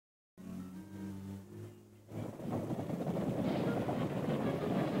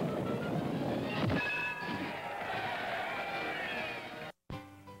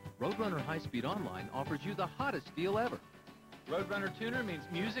Roadrunner High Speed Online offers you the hottest deal ever. Roadrunner Tuner means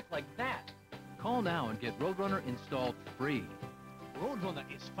music like that. Call now and get Roadrunner installed free. Roadrunner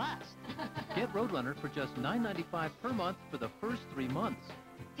is fast. Get Roadrunner for just $9.95 per month for the first 3 months.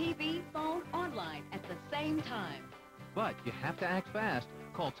 TV, phone, online at the same time. But you have to act fast.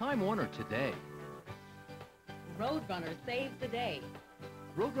 Call Time Warner today. Roadrunner saves the day.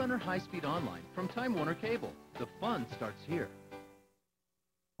 Roadrunner High Speed Online from Time Warner Cable. The fun starts here.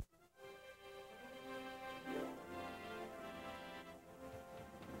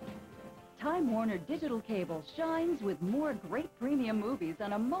 Time Warner Digital Cable shines with more great premium movies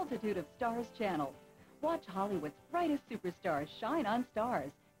on a multitude of Stars channels. Watch Hollywood's brightest superstars shine on Stars,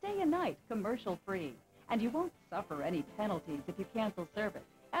 day and night, commercial-free. And you won't suffer any penalties if you cancel service,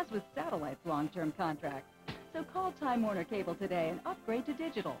 as with Satellite's long-term contracts. So call Time Warner Cable today and upgrade to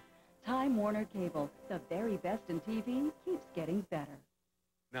digital. Time Warner Cable, the very best in TV, keeps getting better.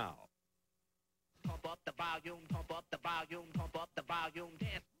 Now. Pump up the volume, pump up the volume, pump up the volume,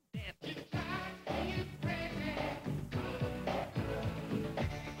 dance.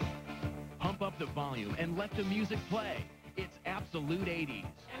 Pump up the volume and let the music play. It's Absolute 80s.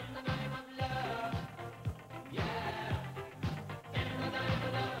 In the name of love, yeah. In the name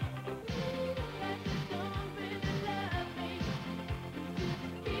of love. Don't really love me.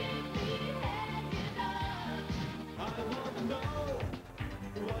 Keep me hanging on. I want to know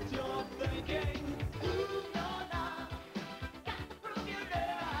what you're thinking.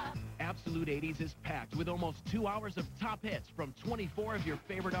 Absolute 80s is packed with almost 2 hours of top hits from 24 of your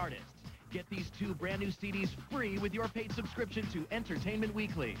favorite artists. Get these 2 brand new CDs free with your paid subscription to Entertainment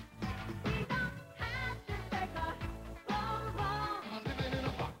Weekly.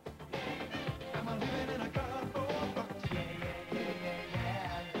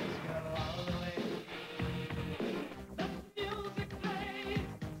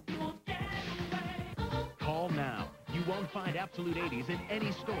 Call now. You won't find Absolute 80s in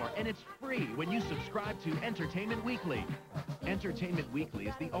any store, and it's free when you subscribe to Entertainment Weekly. Entertainment Weekly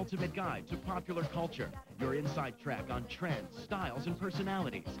is the ultimate guide to popular culture. Your inside track on trends, styles, and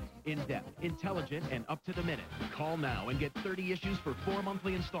personalities. In-depth, intelligent, and up to the minute. Call now and get 30 issues for 4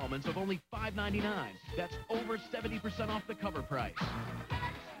 monthly installments of only $5.99. That's over 70% off the cover price.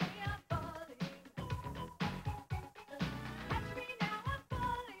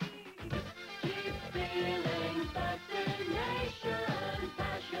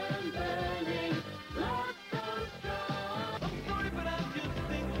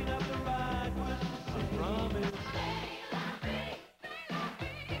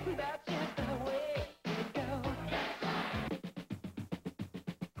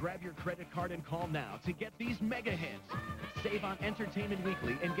 Grab your credit card and call now to get these mega hits. Save on Entertainment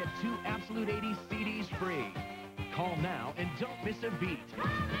Weekly and get 2 Absolute 80s CDs free. Call now and don't miss a beat.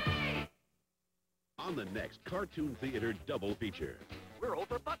 On the next Cartoon Theater double feature. We're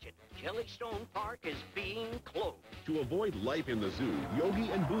over budget. Jellystone Park is being closed. To avoid life in the zoo, Yogi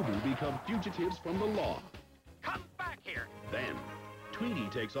and Boo Boo become fugitives from the law. Come back here. Then, Tweety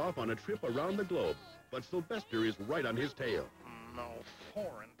takes off on a trip around the globe, but Sylvester is right on his tail. No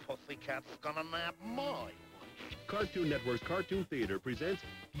foreign pussycat's gonna nab my lunch. Cartoon Network's Cartoon Theater presents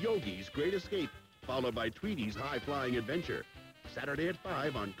Yogi's Great Escape, followed by Tweety's High-Flying Adventure. Saturday at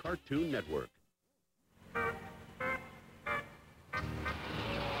 5 on Cartoon Network.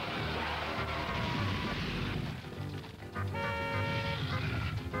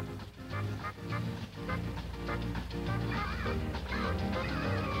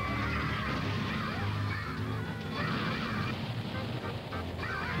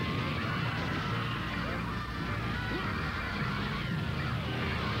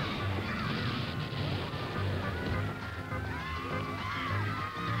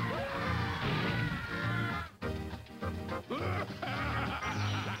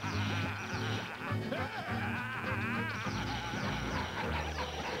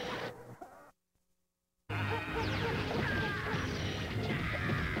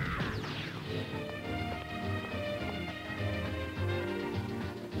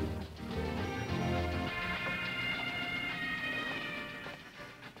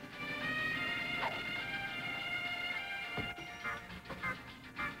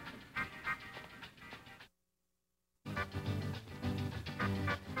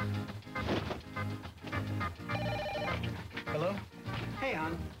 Hello? Hey,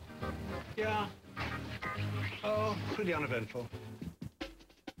 hon. Yeah. Oh, pretty uneventful.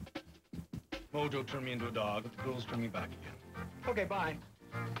 Mojo turned me into a dog, but the girls turned me back again. Okay, bye.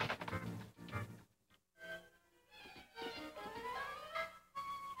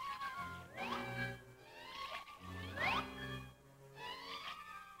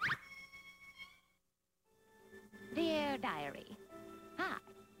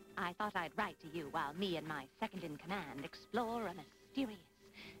 I thought I'd write to you while me and my second-in-command explore a mysterious,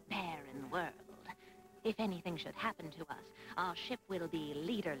 barren world. If anything should happen to us, our ship will be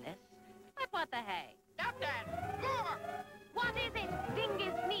leaderless. But what the hey? Captain! More! What is it?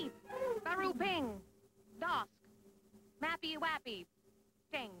 Dingus Neep, Baru Ping, Dosk, Mappy Wappy,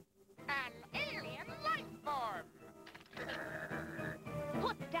 Ting. An alien life form!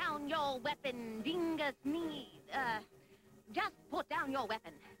 Put down your weapon, Dingus Neep. Just put down your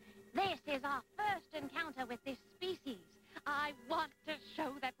weapon. This is our first encounter with this species. I want to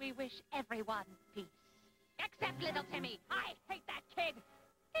show that we wish everyone peace. Except little Timmy. I hate that kid.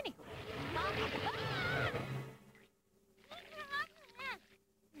 Anywho.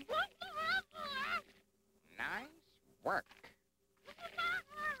 Nice work.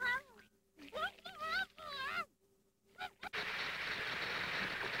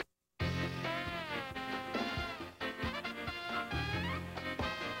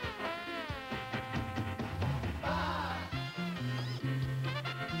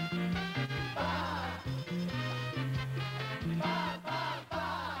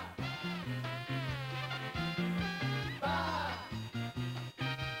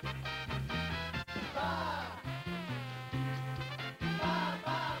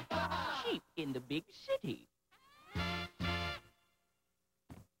 Sheep in the big city.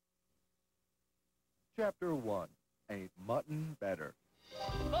 Chapter 1. Ain't Mutton Better?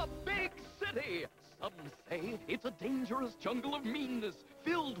 A big city! Some say it's a dangerous jungle of meanness,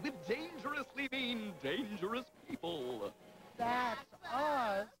 filled with dangerously mean, dangerous people. That's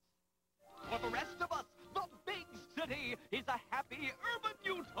us. For the rest of us, the big city is a happy urban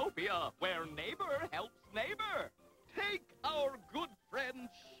utopia where neighbor helps neighbor. Take our good friend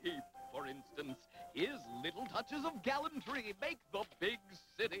Sheep, for instance. His little touches of gallantry make the big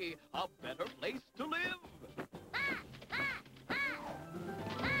city a better place to live.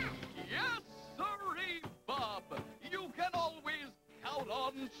 Yes, sirree, Bob. You can always count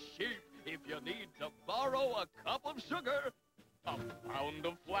on Sheep if you need to borrow a cup of sugar, a pound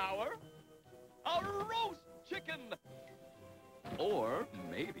of flour, a roast chicken, or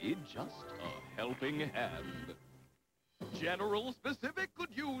maybe just a helping hand. General Specific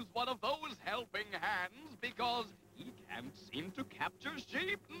could use one of those helping hands because he can't seem to capture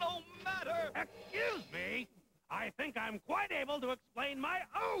Sheep no matter. Excuse me. I think I'm quite able to explain my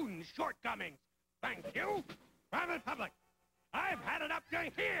own shortcomings. Thank you. Private public, I've had it up to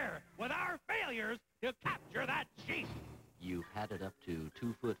here with our failures to capture that sheep. You've had it up to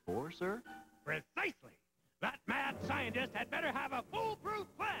 2'4", sir? Precisely. That mad scientist had better have a foolproof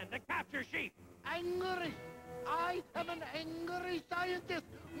plan to capture sheep. Angry. I am an angry scientist.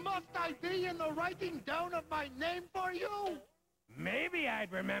 Must I be in the writing down of my name for you? Maybe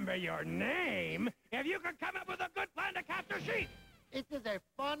I'd remember your name if you could come up with a good plan to capture sheep. It is a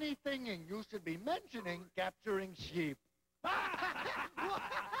funny thing, and you should be mentioning capturing sheep.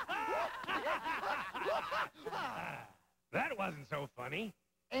 That wasn't so funny.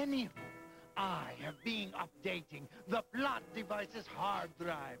 Anywho, I have been updating the plot device's hard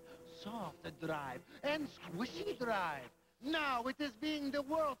drive, soft drive, and squishy drive. Now it is being the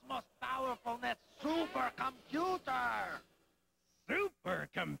world's most powerful net supercomputer.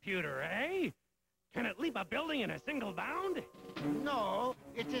 Supercomputer, eh? Can it leap a building in a single bound? No,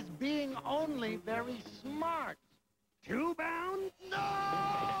 it is being only very smart. 2 bounds?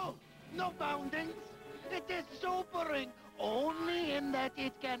 No! No boundings. It is supering only in that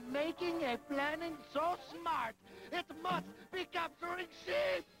it can making a planning so smart it must be capturing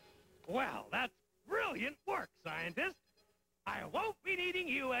sheep. Well, that's brilliant work, scientist. I won't be needing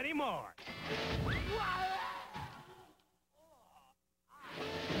you anymore.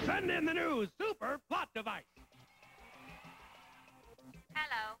 Send in the new super plot device.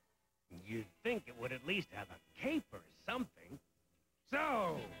 Hello. You'd think it would at least have a cape or something.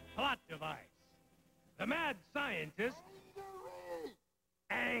 So, plot device. The mad scientist,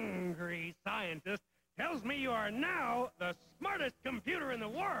 angry scientist, tells me you are now the smartest computer in the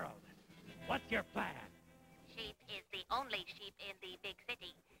world. What's your plan? Sheep is the only sheep in the big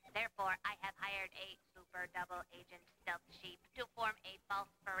city. Therefore, I have hired a super double agent stealth sheep to form a false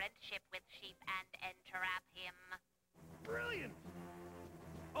friendship with Sheep and entrap him. Brilliant!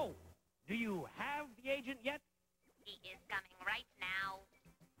 Oh, do you have the agent yet? He is coming right now.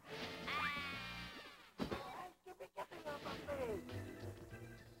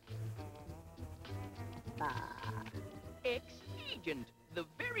 Ex-agent, the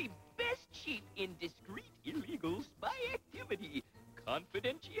very best sheep in discreet illegal spy activity.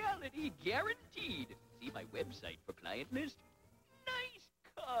 Confidentiality guaranteed. See my website for client list. Nice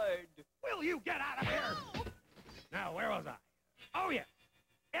card. Will you get out of here? Now, where was I? Oh, yeah.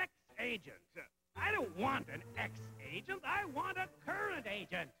 agent. I don't want an ex-agent. I want a current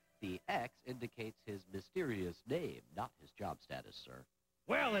agent. The X indicates his mysterious name, not his job status, sir.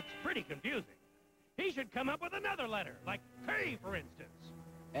 Well, it's pretty confusing. He should come up with another letter, like K, for instance.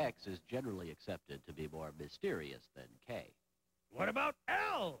 X is generally accepted to be more mysterious than K. What about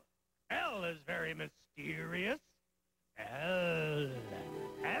L? L is very mysterious. L.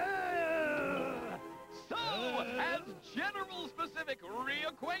 L. So, as General Specific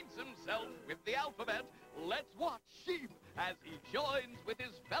reacquaints himself with the alphabet, let's watch Sheep as he joins with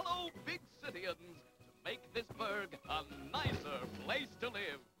his fellow Big Cityans to make this burg a nicer place to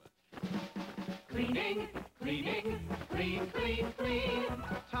live. Cleaning, cleaning, clean, clean, clean.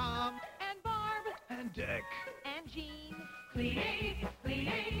 Tom. And Barb. And Dick. And Jean. Cleaning,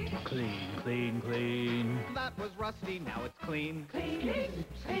 cleaning. Clean, clean, clean. That was rusty, now it's clean. Cleaning,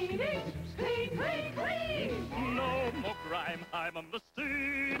 cleaning, clean, clean, clean. No more grime, I'm on the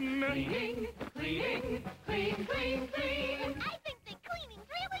scene. Cleaning, cleaning, clean, clean, clean. I think the cleaning's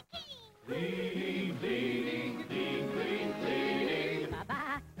really keen. Clean, cleaning, clean, clean, cleaning.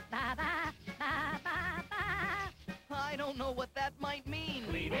 Ba-ba, ba-ba, ba-ba-ba. I don't know what that might mean.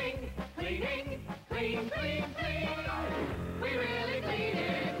 Cleaning, cleaning, clean, clean, clean. We really clean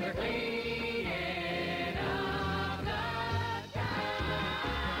it. We're cleaning up the town.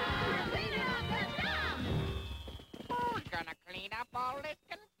 Cleaning up the town. We're gonna clean up all this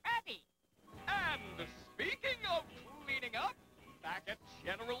confetti. And speaking of cleaning up, back at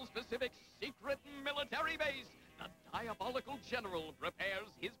General Specific's secret military base, the diabolical general prepares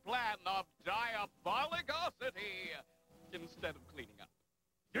his plan of diabolicosity instead of cleaning up.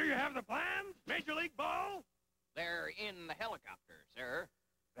 Do you have the plans, Major League Ball? They're in the helicopter, sir.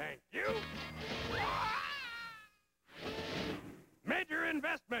 Thank you. Major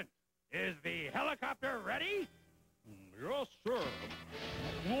investment. Is the helicopter ready? Yes, sir.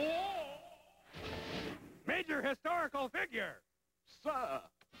 Major historical figure. Sir.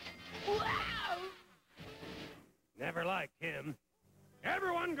 Wow! Never liked him.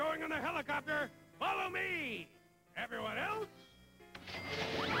 Everyone going on the helicopter, follow me. Everyone else?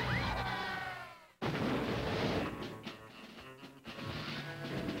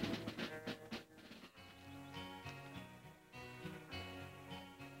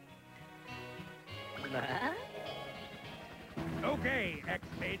 Okay,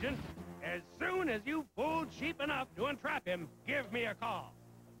 ex-agent. As soon as you've fooled Sheep enough to entrap him, give me a call.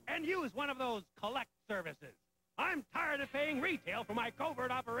 And use one of those collect services. I'm tired of paying retail for my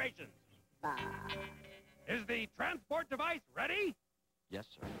covert operations. Is the transport device ready? Yes,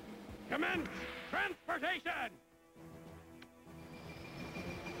 sir. Commence transportation!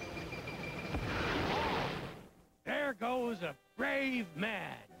 There goes a brave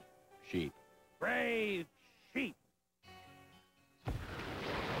man. Sheep. Brave sheep.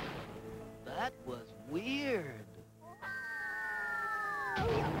 That was weird.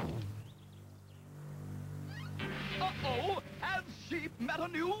 Uh-oh! Has Sheep met a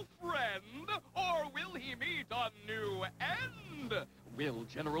new friend? Or will he meet a new end? Will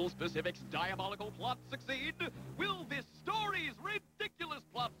General Specific's diabolical plot succeed? Will this story's ridiculous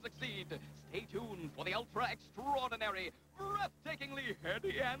plot succeed? Stay tuned for the ultra-extraordinary, breathtakingly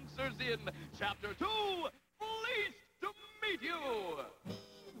heady answers in Chapter 2, Pleased to Meet You!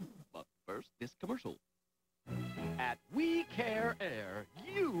 But first, this commercial. At We Care Air,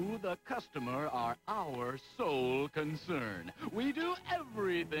 you, the customer, are our sole concern. We do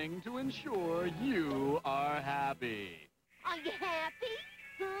everything to ensure you are happy. Are you happy?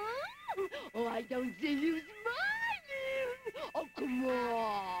 Huh? Oh, I don't see you smiling. Oh, come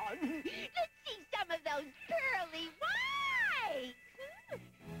on. Let's see some of those pearly whites.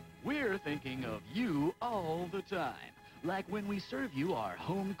 We're thinking of you all the time, like when we serve you our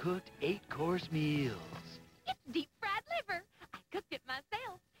home-cooked 8-course meals. It's deep-fried liver. I cooked it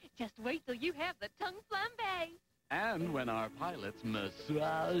myself. Just wait till you have the tongue flambe. And when our pilots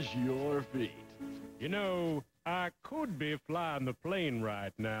massage your feet. You know, I could be flying the plane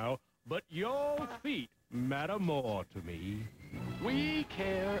right now, but your feet matter more to me. We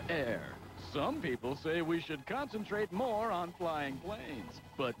Care Air. Some people say we should concentrate more on flying planes,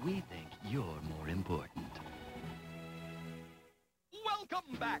 but we think you're more important.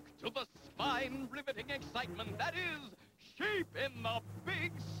 Welcome back to the spine-riveting excitement that is Sheep in the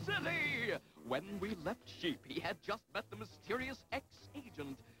Big City. When we left Sheep, he had just met the mysterious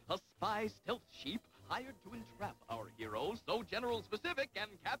ex-agent, a spy stealth sheep hired to entrap our hero so General Specific can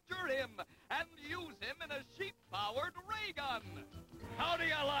capture him and use him in a sheep-powered ray gun. How do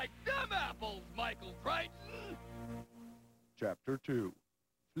you like them apples, Michael Crichton? Chapter 2.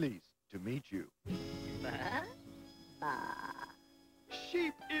 Pleased to meet you.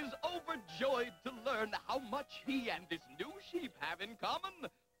 Sheep is overjoyed to learn how much he and his new sheep have in common.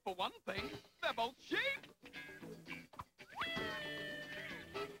 For one thing, they're both sheep.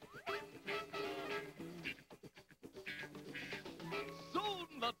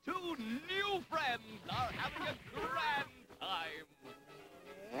 Soon the two new friends are having a grand time.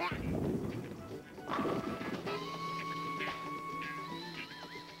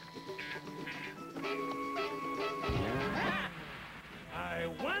 I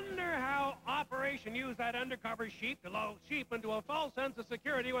wonder how Operation Use That Undercover Sheep to lull Sheep into a false sense of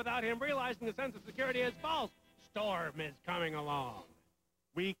security without him realizing the sense of security is false. Storm is coming along.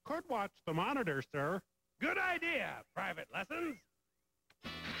 We could watch the monitor, sir. Good idea, Private Lessons.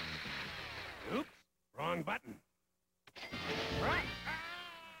 Oops, wrong button.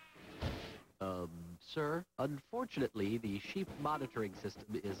 Sir, unfortunately, the sheep monitoring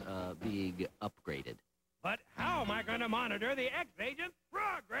system is, being upgraded. But how am I going to monitor the ex-agent's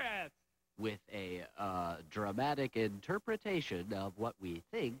progress? With a, dramatic interpretation of what we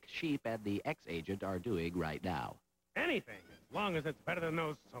think sheep and the ex-agent are doing right now. Anything, as long as it's better than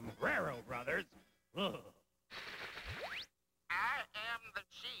those Sombrero brothers. Ugh. I am the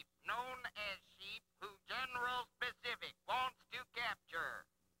sheep, known as Sheep, who General Specific wants to capture.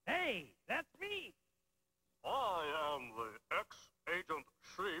 Hey, that's me. I am the ex-agent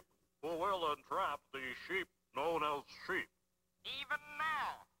Sheep who will entrap the sheep known as Sheep. Even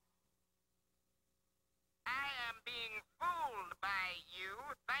now, I am being fooled by you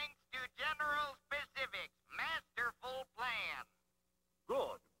thanks to General Specific's masterful plan.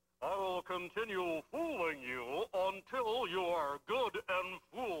 Good. I will continue fooling you until you are good and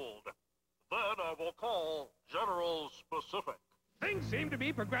fooled. Then I will call General Specific. Things seem to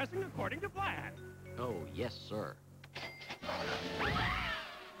be progressing according to plan. Oh, yes, sir.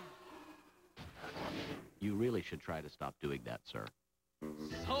 You really should try to stop doing that, sir.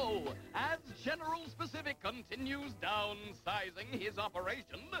 So, as General Specific continues downsizing his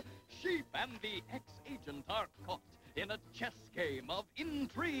operation, Sheep and the ex-agent are caught in a chess game of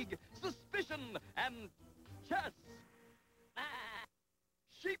intrigue, suspicion, and chess.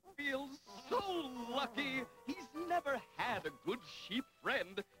 Sheep feels so lucky. He's never had a good sheep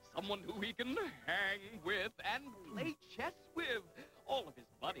friend, someone who he can hang with and play chess with. All of his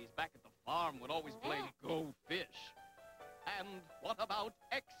buddies back at the farm would always play Go Fish. And what about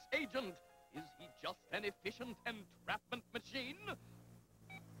ex-agent? Is he just an efficient entrapment machine?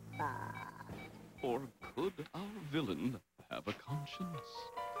 Or could our villain have a conscience?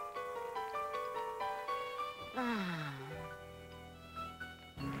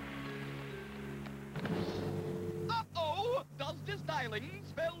 Uh-oh! Does this dialing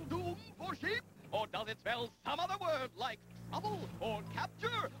spell doom for sheep? Or does it spell some other word like trouble or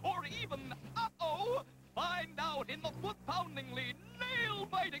capture or even uh-oh? Find out in the foot-poundingly,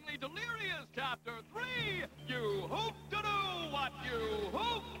 nail-bitingly delirious Chapter 3. You hope to do what you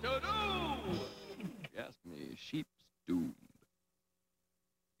hope to do. If you ask me, sheep's doomed.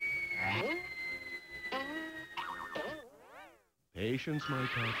 Patience, my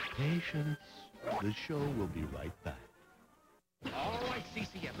cop, patience. The show will be right back. All right,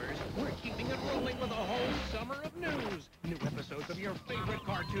 CCFers, we're keeping it rolling with a whole summer of news. New episodes of your favorite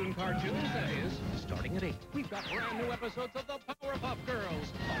cartoons, that is, starting at 8. We've got brand new episodes of the Powerpuff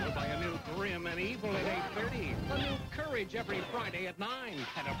Girls, followed by a new Grim and Evil at 8:30, a new Courage every Friday at 9,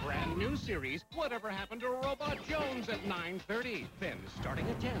 and a brand new series, Whatever Happened to Robot Jones at 9:30. Then, starting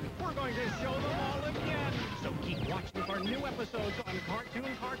at 10, we're going to show them all again. So keep watching for new episodes on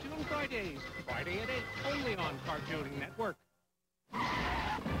Cartoon Fridays, Friday at 8, only on Cartoon Network.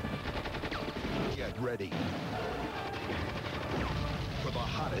 Get ready for the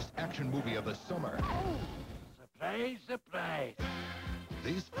hottest action movie of the summer. Surprise, surprise.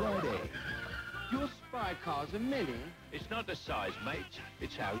 This Friday. Your spy car's a mini. It's not the size, mate.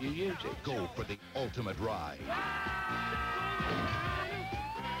 It's how you use it. Go for the ultimate ride.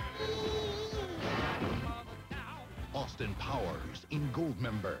 Austin Powers in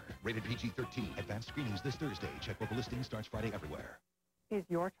Goldmember. Rated PG-13. Advanced screenings this Thursday. Check local listings. Starts Friday everywhere. Is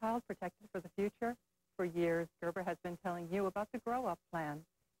your child protected for the future? For years, Gerber has been telling you about the Grow Up Plan.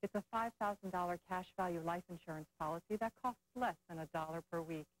 It's a $5,000 cash value life insurance policy that costs less than $1 per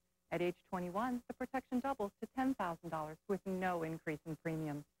week. At age 21, the protection doubles to $10,000 with no increase in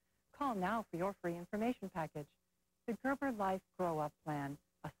premiums. Call now for your free information package. The Gerber Life Grow Up Plan,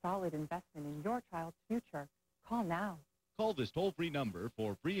 a solid investment in your child's future. Call now. Call this toll-free number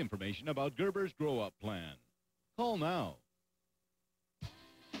for free information about Gerber's Grow Up Plan. Call now.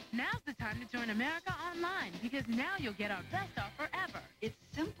 Now's the time to join America Online, because now you'll get our best offer ever. It's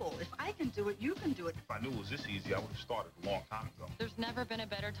simple. If I can do it, you can do it. If I knew it was this easy, I would have started a long time ago. There's never been a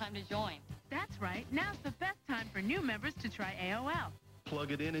better time to join. That's right. Now's the best time for new members to try AOL.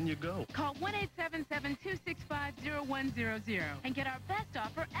 Plug it in and you go. Call 1-877-265-0100 and get our best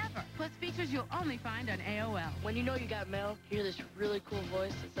offer ever, plus features you'll only find on AOL. When you know you got mail, you hear this really cool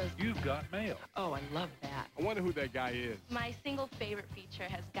voice that says, "You've got mail." "Oh, I love that." I wonder who that guy is. My single favorite feature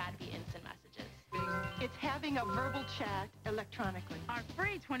has got to be instant messages. It's having a verbal chat electronically. Our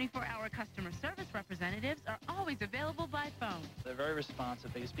free 24-hour customer service representatives are always available by phone. They're very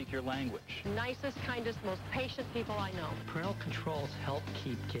responsive. They speak your language. Nicest, kindest, most patient people I know. Parental controls help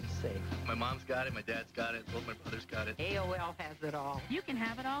keep kids safe. My mom's got it, my dad's got it, both my brothers got it. AOL has it all. You can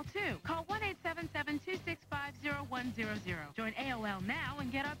have it all, too. Call 1-877-265-0100. Join AOL now and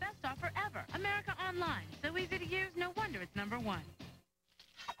get our best offer ever. America Online. So easy to use, no wonder it's #1.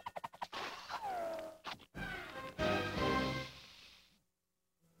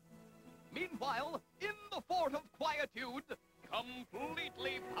 Meanwhile, in the Fort of Quietude,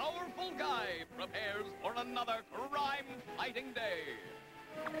 completely powerful guy prepares for another crime-fighting day.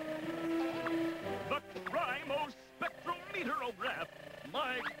 The Crimo-Spectrometerograph,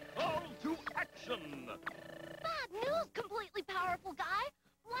 my call to action. Bad news, completely powerful guy.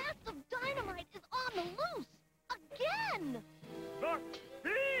 Blast of dynamite is on the loose. Again! The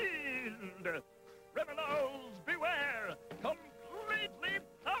Fiend! Criminals, beware! Completely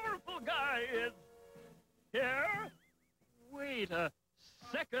powerful guy is here. Wait a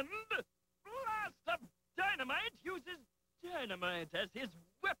second. Blast of dynamite uses dynamite as his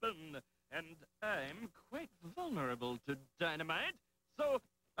weapon, and I'm quite vulnerable to dynamite, so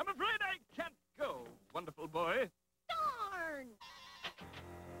I'm afraid I can't go, wonderful boy. Darn!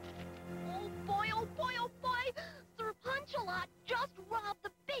 Oh boy, oh boy, oh boy! Sir Punch-a-Lot just robbed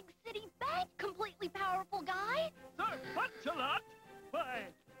the big city bank, completely powerful guy! Sir Punch-a-Lot?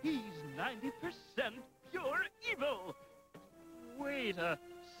 Why, he's 90% pure evil! Wait a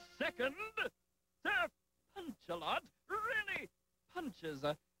second! Sir Punch-a-Lot really punches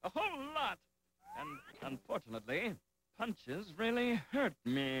a whole lot! And unfortunately, punches really hurt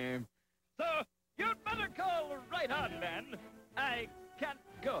me. So, you'd better call right on, then. I can't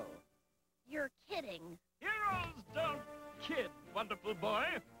go. You're kidding. Heroes don't kid, wonderful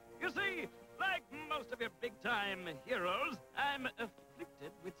boy. You see, like most of your big-time heroes, I'm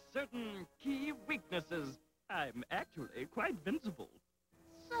afflicted with certain key weaknesses. I'm actually quite invincible.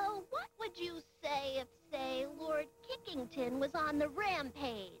 So, what would you say if, say, Lord Kickington was on the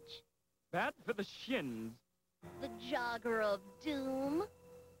rampage? Bad for the shins. The Jogger of Doom?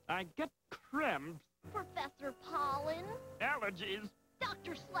 I get cramps, Professor Pollen? allergies,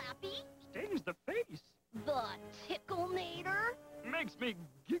 Dr. Slappy? stings the face, The Ticklenator? makes me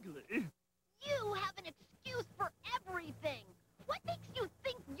giggly. You have an excuse for everything! What makes you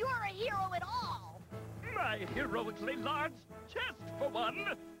think you're a hero at all? My heroically large chest, for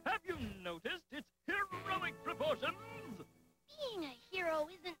one. Have you noticed its heroic proportions? Being a hero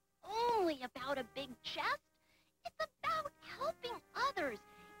isn't only about a big chest. It's about helping others,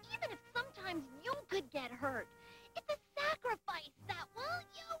 even if sometimes you could get hurt. It's a sacrifice that, will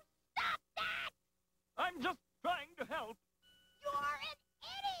you stop that? I'm just trying to help. You're an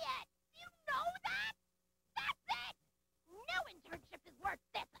idiot! You know that? That's it! No internship is worth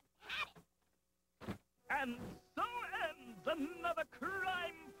this. I've had it. And so ends another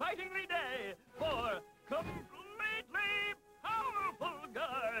crime-fighting day for completely powerful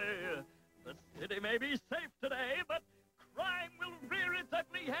guy. The city may be safe today, but crime will rear its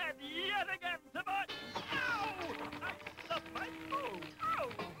ugly head yet again tomorrow. Ow! I stuffed my food. Ow!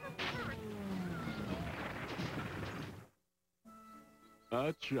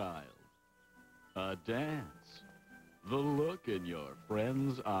 A child. A dance. The look in your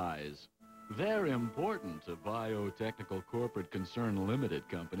friend's eyes. They're important to Biotechnical Corporate Concern Limited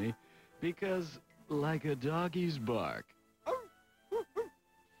Company because, like a doggy's bark,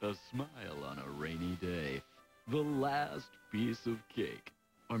 a smile on a rainy day, the last piece of cake,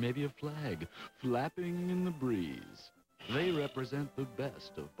 or maybe a flag flapping in the breeze. They represent the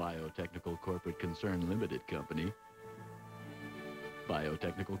best of Biotechnical Corporate Concern Limited Company.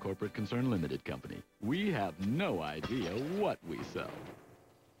 Biotechnical Corporate Concern Limited Company. We have no idea what we sell.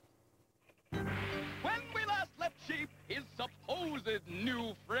 When we last left Sheep, his supposed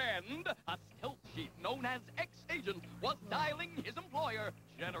new friend, a stealth sheep known as X-Agent, was dialing his employer,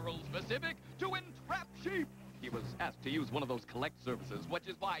 General Specific, to entrap Sheep. He was asked to use one of those collect services, which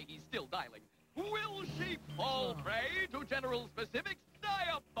is why he's still dialing. Will Sheep fall prey to General Specific's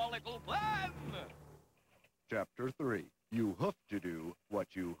diabolical plan? Chapter 3. You hoof to do what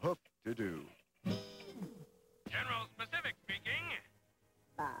you hoof to do. General Specific speaking.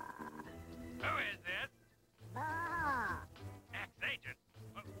 Who is this? Ex-agent.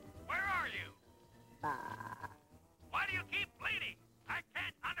 Where are you? Why do you keep bleeding? I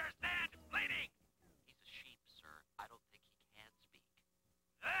can't understand bleeding. He's a sheep, sir. I don't think he can speak.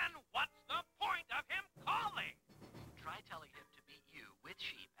 Then what's the point of him calling? Try telling him to meet you with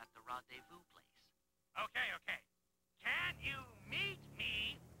sheep at the rendezvous place. Okay. Can you meet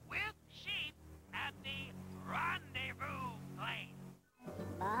me with sheep at the rendezvous place?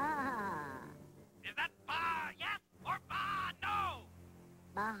 Is that ba yes or ba no?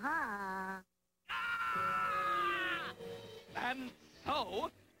 And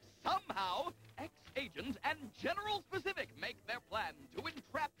so, somehow, ex-agent and General Specific make their plan to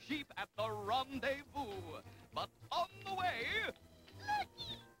entrap sheep at the rendezvous. But on the way...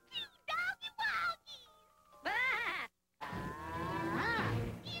 Looky, two doggy woggies!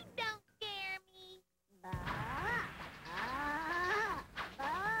 You don't scare me.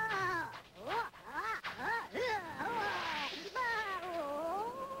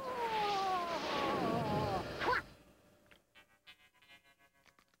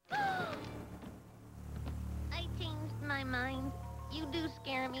 I changed my mind. You do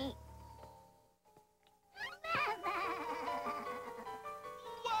scare me.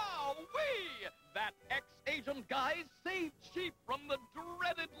 Wowee! That ex-agent guy saved sheep from the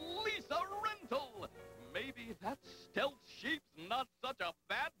dreaded Lisa Rental. Maybe that stealth sheep's not such a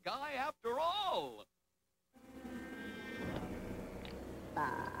bad guy after all.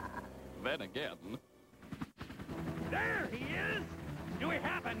 Then again... There he is! Do we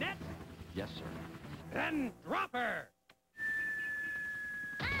have a net? Yes, sir. Then drop her!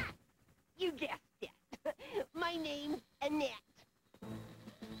 You guessed it. My name's Annette.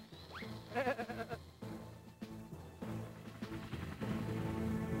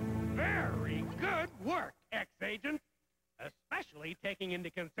 Very good work, ex-agent. Especially taking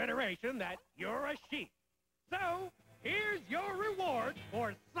into consideration that you're a sheep. So, here's your reward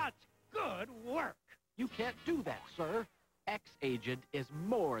for such good work. You can't do that, sir. Ex-agent is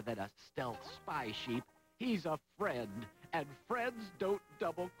more than a stealth spy sheep. He's a friend, and friends don't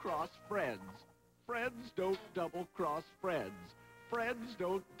double-cross friends. Friends don't double-cross friends. Friends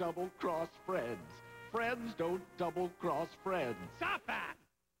don't double-cross friends. Friends don't double-cross friends. Stop that!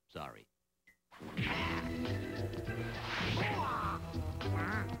 Sorry.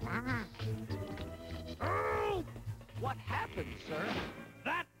 Oh! What happened, sir?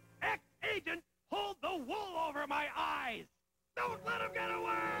 That ex-agent pulled the wool over my eyes! Don't let him get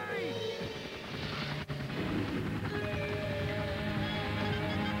away!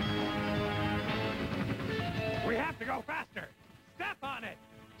 We have to go faster! Step on it!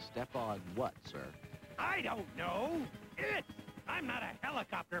 Step on what, sir? I don't know! I'm not a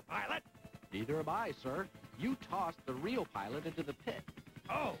helicopter pilot! Neither am I, sir. You tossed the real pilot into the pit.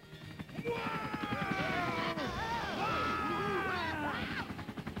 Oh!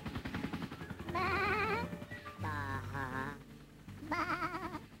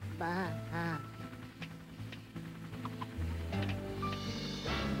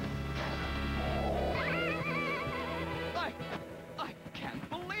 I can't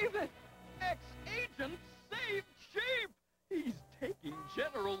believe it! Ex-agent saved sheep! He's taking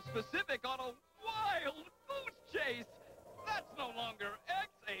General Specific on a wild goose chase! That's no longer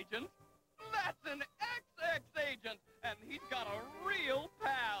ex-agent! That's an ex-ex-agent! And he's got a real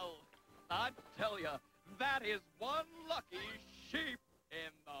pal! I tell ya, that is one lucky sheep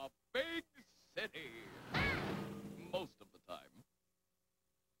in the big city! Most of the time.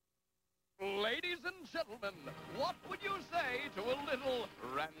 Ladies and gentlemen, what would you say to a little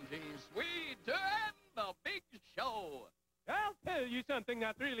ranting Swede to end the big show? I'll tell you something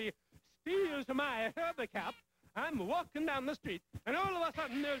that really steals my hubcap. I'm walking down the street, and all of a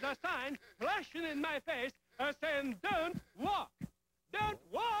sudden there's a sign flashing in my face saying, "Don't walk! Don't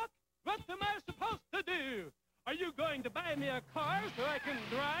walk! What am I supposed to do? Are you going to buy me a car so I can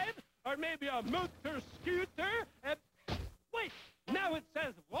drive? Or maybe a motor scooter? Wait, now it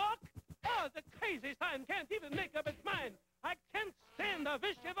says walk? Oh, the crazy sign can't even make up its mind. I can't stand a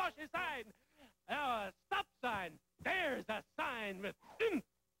wishy-washy sign. Oh, a stop sign. There's a sign with oomph.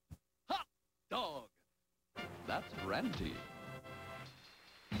 Hot dog! That's Ranty.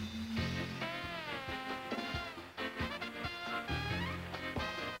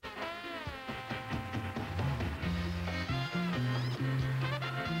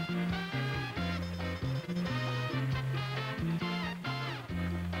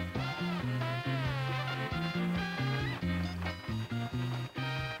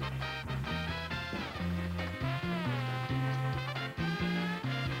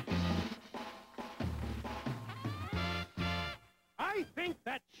 think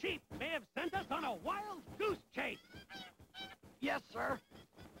that sheep may have sent us on a wild goose chase. Yes, sir.